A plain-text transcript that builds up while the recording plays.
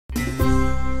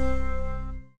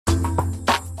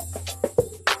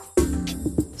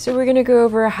So we're going to go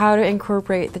over how to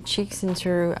incorporate the cheeks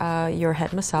into your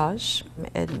head massage.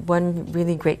 One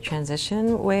really great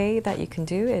transition way that you can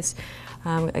do is,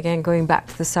 again, going back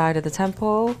to the side of the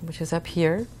temple, which is up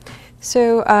here.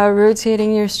 So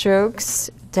rotating your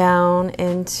strokes down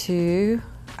into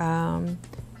the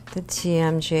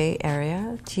TMJ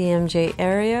area. TMJ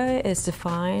area is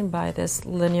defined by this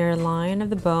linear line of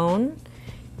the bone.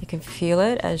 You can feel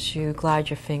it as you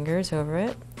glide your fingers over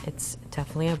it. It's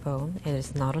definitely a bone. It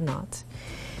is not a knot.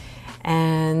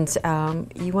 And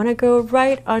you want to go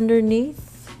right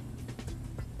underneath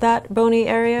that bony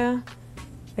area.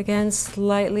 Again,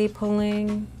 slightly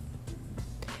pulling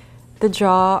the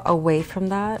jaw away from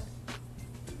that.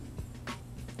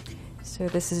 So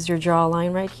this is your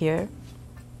jawline right here.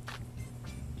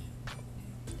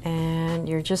 And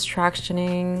you're just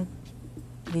tractioning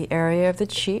the area of the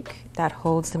cheek that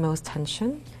holds the most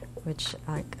tension, which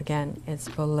again is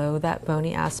below that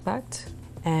bony aspect,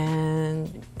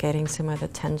 and getting some of the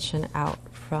tension out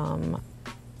from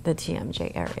the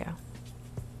TMJ area,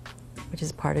 which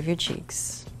is part of your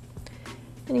cheeks.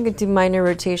 And you can do minor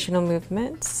rotational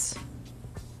movements,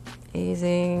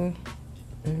 easing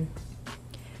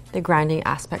the grinding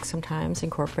aspect sometimes,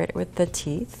 incorporate it with the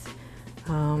teeth,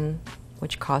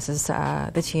 which causes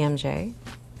the TMJ,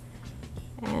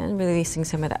 and releasing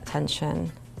some of that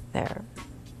tension there.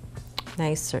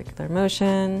 Nice circular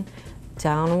motion,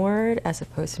 downward as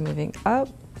opposed to moving up.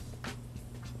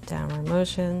 Downward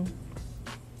motion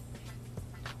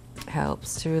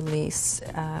helps to release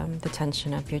the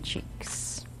tension of your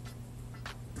cheeks.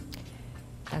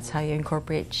 That's how you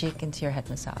incorporate cheek into your head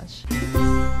massage.